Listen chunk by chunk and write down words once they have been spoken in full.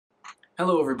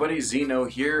Hello everybody, Zeno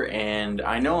here, and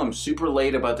I know I'm super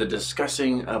late about the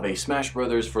discussing of a Smash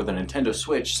Brothers for the Nintendo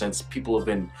Switch since people have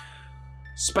been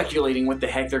speculating what the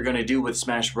heck they're going to do with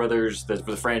Smash Brothers,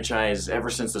 the franchise, ever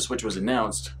since the Switch was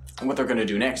announced, and what they're going to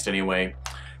do next anyway.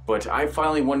 But I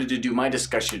finally wanted to do my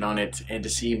discussion on it and to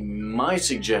see my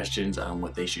suggestions on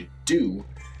what they should do,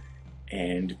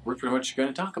 and we're pretty much going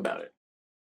to talk about it.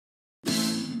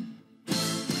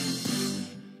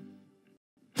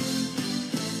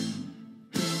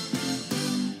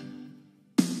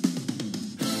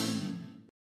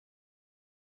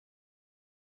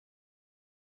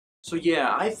 So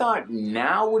yeah, I thought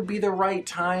now would be the right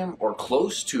time, or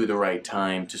close to the right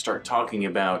time, to start talking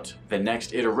about the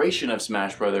next iteration of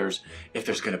Smash Brothers, if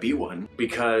there's gonna be one,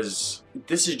 because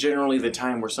this is generally the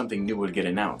time where something new would get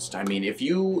announced. I mean, if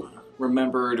you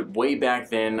remembered way back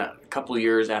then, a couple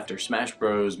years after Smash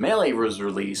Bros. Melee was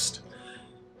released,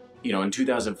 you know, in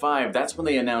 2005, that's when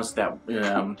they announced that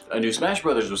a new Smash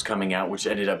Brothers was coming out, which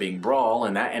ended up being Brawl,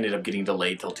 and that ended up getting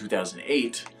delayed till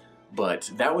 2008.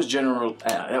 But that was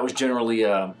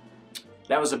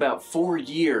about 4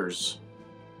 years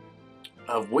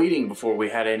of waiting before we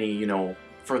had any, you know,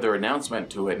 further announcement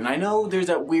to it. And I know there's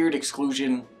that weird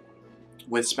exclusion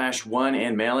with Smash 1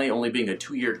 and Melee only being a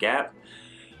 2-year gap,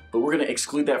 but we're going to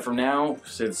exclude that from now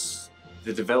since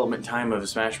the development time of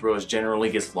Smash Bros.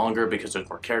 Generally gets longer because there's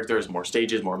more characters, more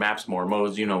stages, more maps, more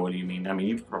modes. You know what I mean. I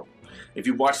mean, if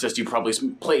you watched this, you probably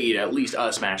played at least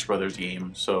a Smash Brothers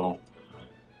game, so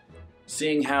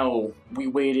seeing how we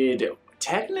waited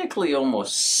technically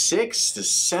almost 6 to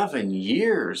 7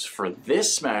 years for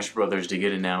this Smash Brothers to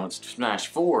get announced, Smash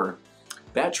 4,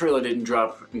 that trailer didn't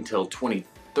drop until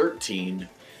 2013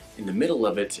 in the middle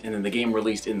of it, and then the game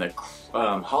released in the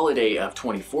holiday of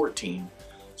 2014.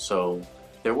 So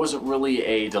there wasn't really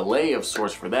a delay of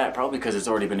sorts for that, probably because it's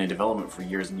already been in development for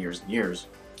years and years and years.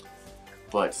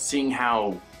 But seeing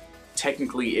how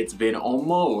technically it's been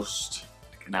almost,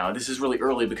 now this is really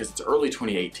early because it's early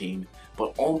 2018,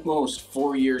 but almost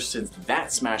 4 years since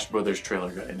that Smash Brothers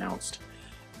trailer got announced.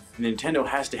 Nintendo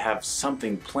has to have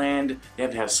something planned, they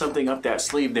have to have something up that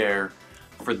sleeve there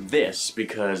for this,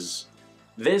 because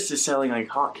this is selling like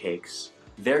hotcakes.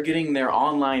 They're getting their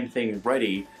online thing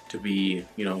ready to be,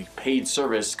 you know, paid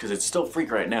service, because it's still free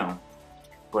right now.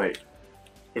 But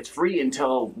it's free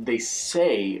until they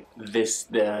say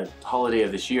the holiday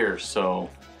of this year, so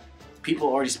people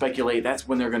already speculate that's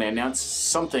when they're going to announce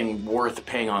something worth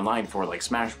paying online for, like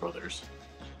Smash Brothers.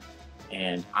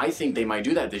 And I think they might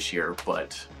do that this year,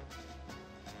 but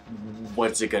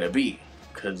what's it going to be?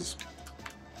 Because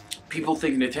people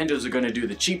think Nintendo's are going to do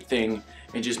the cheap thing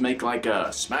and just make like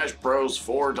a Smash Bros.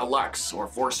 4 Deluxe or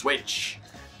 4 Switch,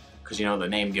 because, you know, the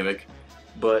name gimmick.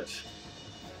 But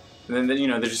then, you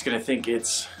know, they're just going to think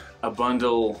it's a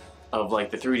bundle of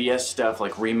like the 3DS stuff,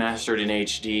 like remastered in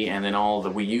HD, and then all the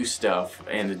Wii U stuff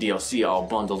and the DLC all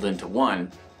bundled into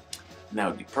one. And that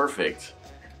would be perfect.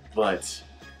 But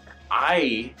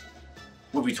I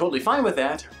would be totally fine with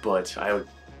that, but I would,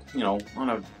 you know, on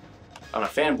a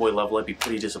fanboy level, I'd be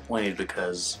pretty disappointed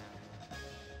because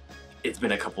it's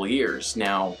been a couple years.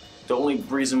 Now, the only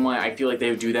reason why I feel like they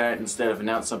would do that instead of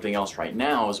announce something else right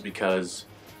now is because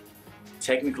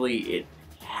technically it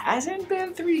hasn't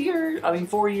been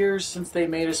 4 years since they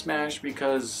made a Smash,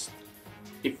 because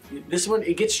if this one,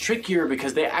 it gets trickier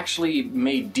because they actually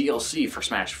made DLC for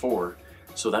Smash 4.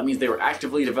 So that means they were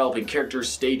actively developing characters,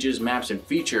 stages, maps, and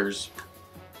features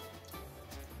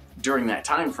during that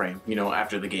time frame, you know,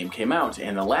 after the game came out.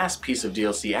 And the last piece of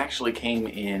DLC actually came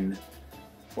in,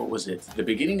 what was it, the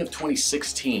beginning of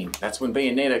 2016. That's when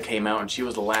Bayonetta came out, and she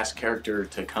was the last character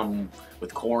to come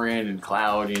with Corrin and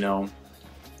Cloud, you know.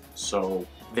 So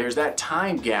there's that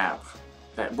time gap,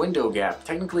 that window gap.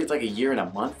 Technically it's like a year and a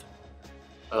month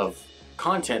of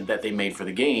content that they made for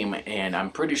the game, and I'm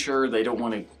pretty sure they don't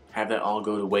want to have that all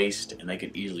go to waste, and they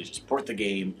could easily just port the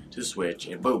game to Switch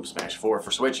and boom, Smash 4 for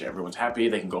Switch. Everyone's happy,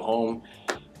 they can go home,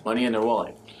 money in their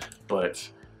wallet. But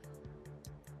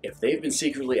if they've been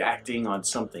secretly acting on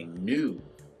something new,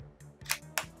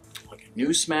 like a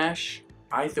new Smash,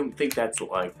 I don't think that's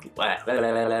I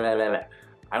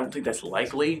don't think that's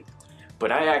likely, but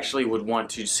I actually would want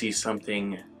to see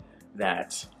something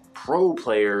that pro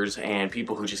players and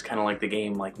people who just kind of like the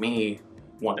game like me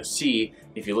want to see.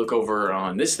 If you look over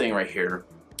on this thing right here,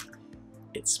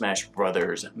 it's Smash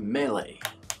Brothers Melee.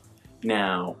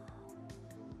 Now,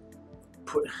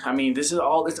 I mean, this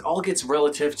all gets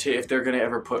relative to if they're gonna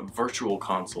ever put Virtual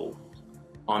Console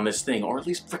on this thing, or at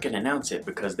least frickin' announce it,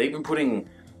 because they've been putting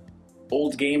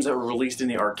old games that were released in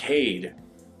the arcade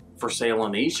for sale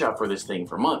on the eShop for this thing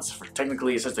for months.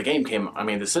 Technically, since the game came, I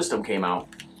mean, the system came out.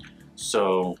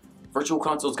 So Virtual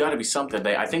Console's got to be something.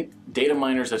 I think data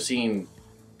miners have seen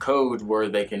code where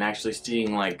they can actually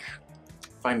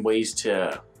find ways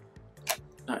to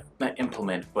not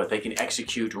implement, but they can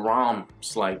execute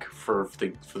ROMs like for the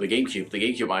GameCube,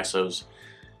 ISOs.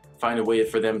 Find a way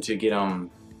for them to get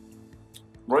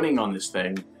running on this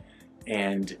thing,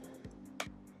 and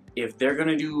if they're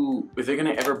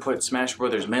gonna ever put Smash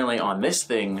Brothers Melee on this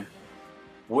thing,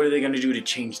 what are they gonna do to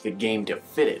change the game to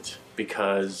fit it?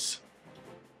 Because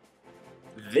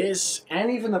this, and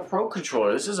even the Pro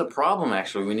Controller, this is a problem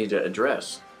actually we need to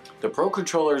address. The Pro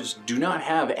Controllers do not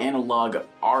have analog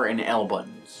R and L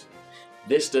buttons.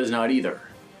 This does not either.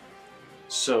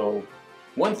 So,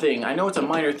 one thing, I know it's a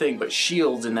minor thing, but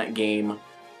shields in that game,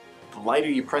 the lighter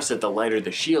you press it, the lighter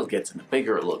the shield gets and the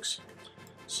bigger it looks.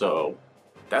 So,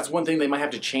 that's one thing they might have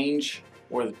to change,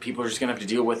 or people are just gonna have to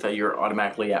deal with that you're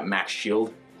automatically at max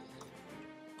shield.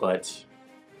 But,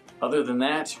 other than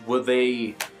that, would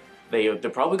they're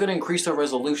probably gonna increase the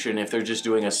resolution if they're just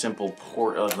doing a simple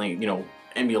port of, you know,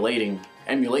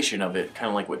 emulation of it, kind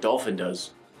of like what Dolphin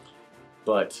does.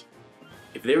 But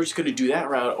if they were just going to do that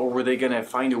route, or were they going to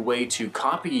find a way to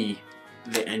copy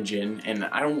the engine? And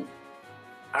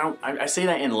I say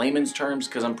that in layman's terms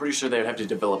because I'm pretty sure they would have to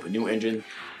develop a new engine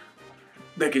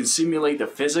that can simulate the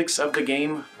physics of the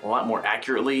game a lot more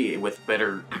accurately with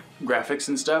better graphics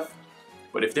and stuff.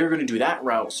 But if they're going to do that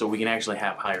route, so we can actually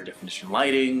have higher definition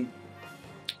lighting,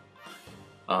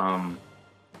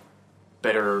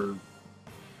 better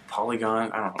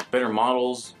polygon, I don't know, better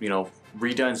models, you know,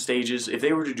 redone stages. If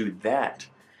they were to do that,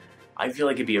 I feel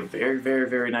like it'd be a very, very,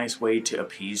 very nice way to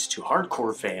appease to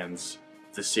hardcore fans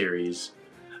of the series.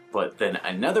 But then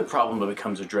another problem that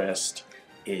becomes addressed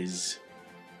is,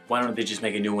 why don't they just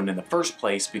make a new one in the first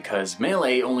place? Because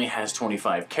Melee only has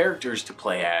 25 characters to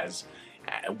play as.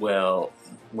 Well,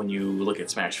 when you look at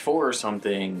Smash 4 or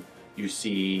something, you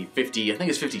see 50, I think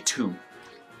it's 52.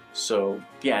 So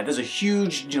yeah, there's a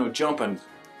huge, you know, jump on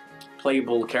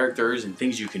playable characters and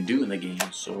things you can do in the game.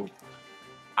 So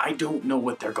I don't know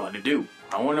what they're going to do.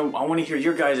 I want to hear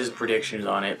your guys' predictions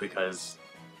on it, because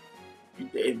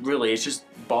it's just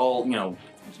you know,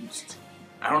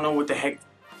 I don't know what the heck,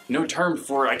 no term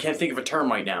for it. I can't think of a term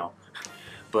right now.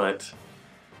 But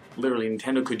literally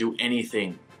Nintendo could do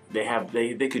anything.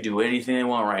 They could do anything they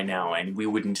want right now and we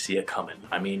wouldn't see it coming.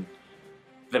 I mean,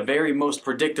 the very most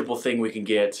predictable thing we can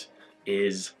get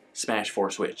is Smash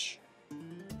 4 Switch.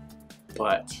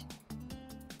 But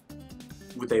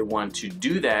would they want to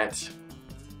do that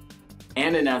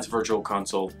and announce Virtual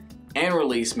Console and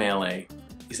release Melee?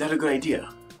 Is that a good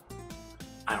idea?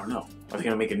 I don't know. Are they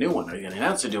going to make a new one? Are they going to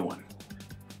announce a new one?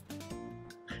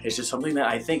 It's just something that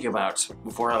I think about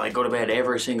before I go to bed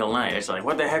every single night. It's like,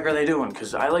 what the heck are they doing?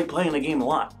 Because I like playing the game a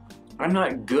lot. I'm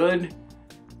not good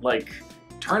like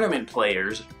tournament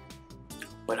players,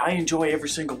 but I enjoy every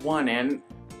single one, and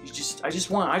I just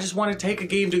want to take a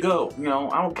game to go. You know,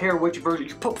 I don't care which version.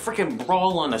 You put freaking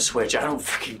Brawl on the Switch, I don't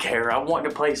freaking care. I want to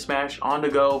play Smash on the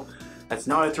go. That's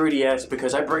not a 3DS,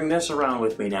 because I bring this around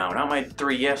with me now, not my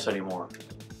 3DS anymore.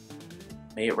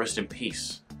 May it rest in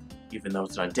peace, even though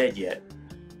it's not dead yet.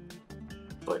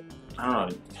 But I don't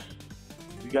know.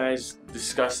 You guys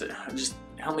discuss it. Just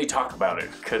help me talk about it,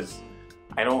 because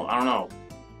I don't know.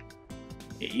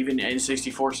 Even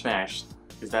N64 Smash,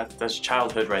 because that's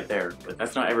childhood right there, but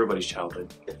that's not everybody's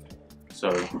childhood.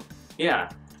 So yeah,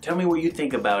 tell me what you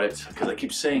think about it, because I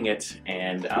keep saying it,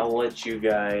 and I'll let you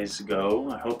guys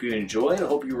go. I hope you enjoyed. I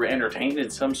hope you were entertained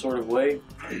in some sort of way.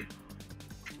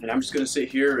 And I'm just gonna sit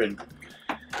here and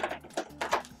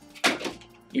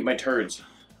eat my turds.